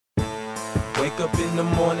Wake up in the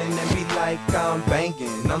morning and be like I'm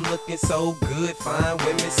banging. I'm looking so good, fine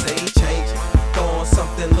women say changing. Throw on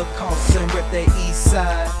something lacoste and rep that east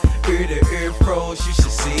side. Ear to ear froze, you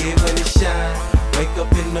should see it when it shine. Wake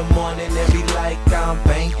up in the morning and be like I'm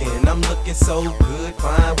banging. I'm looking so good,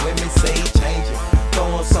 fine women say changing.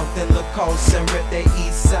 Throw on something lacoste and rep that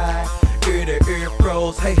east side. Ear to ear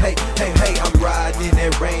froze, hey, hey, hey, hey. I'm riding in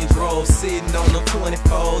that Range Rover, sitting on them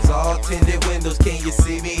 24s, all tinted windows. Can you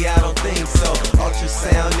see me? I don't think so.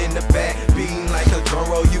 Ultrasound in the back, beating like a drum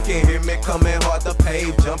roll. You can hear me coming hard the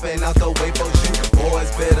pave, jumping out the way for you.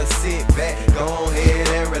 Boys better sit back, go ahead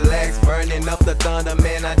and relax. Burning up the thunder,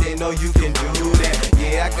 man, I didn't know you can do that.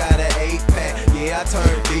 Yeah, I got an 8-pack, yeah, I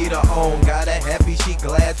turned Vita on. Got a happy, she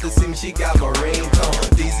glad to see me, she got marine tone.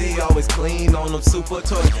 DZ always clean on them, super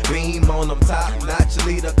toy beam on them, top notch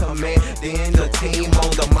leader command. Then the team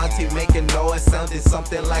on the Monty making noise, sounded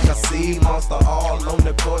something like a sea monster. All on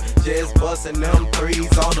the court, just busting them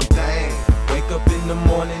threes on them, dang. Wake up in the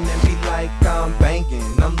morning and be like I'm banging.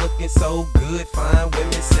 I'm looking so good, fine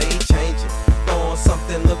women say changing. Throw on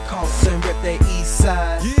something lacoste and rip that east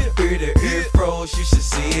side. Ear to ear froze, you should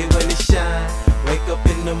see it when it shine. Wake up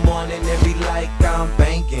in the morning and be like I'm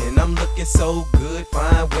banging. I'm looking so good,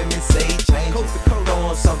 fine women say changing. Throw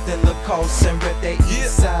on something lacoste and rip that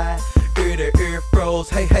east side. Ear to ear froze,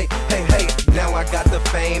 hey, hey, hey, hey. Now I got the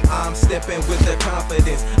fame, I'm stepping with the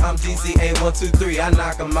confidence. I'm DZA123, I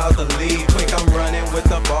knock 'em out the lead quick. I'm running with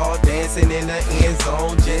the ball, dancing in the end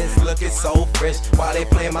zone, just looking so fresh while they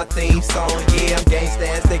play my theme song. Yeah, I'm gangsta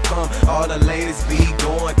as they come, all the ladies be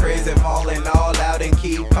going crazy, falling all out and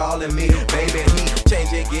keep calling me baby. He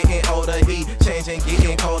changing, getting older, he changing,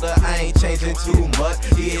 getting colder. I ain't changing too much,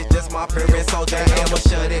 he is just my parent soldier. I'ma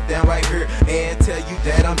shut it down right here and tell you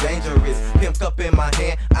that I'm dangerous. Pimp up in my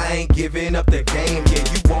hand, I ain't giving up the game. Yeah,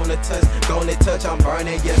 you wanna touch, gonna touch, I'm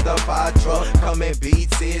burning. Yes, the fire truck coming,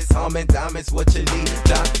 beats is humming. Diamonds what you need,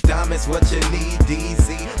 diamonds what you need.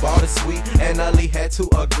 DZ bought it sweet and Ali had to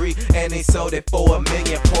agree, and they sold it for $1.3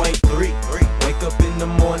 million. Wake up in the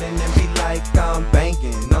morning and be like I'm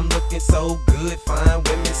banging. I'm looking so good, fine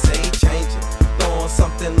women say changing. Throw on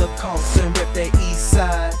something lacoste and rip that east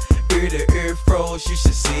side. Ear to ear froze, you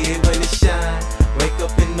should see it when it shine. Wake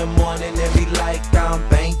up in the morning and be like I'm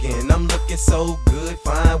banging. I'm looking so good,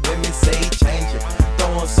 fine women say changing. Throw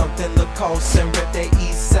on something lacoste and rip that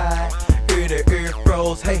east side. Ear to ear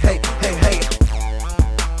froze, hey, hey, hey, hey.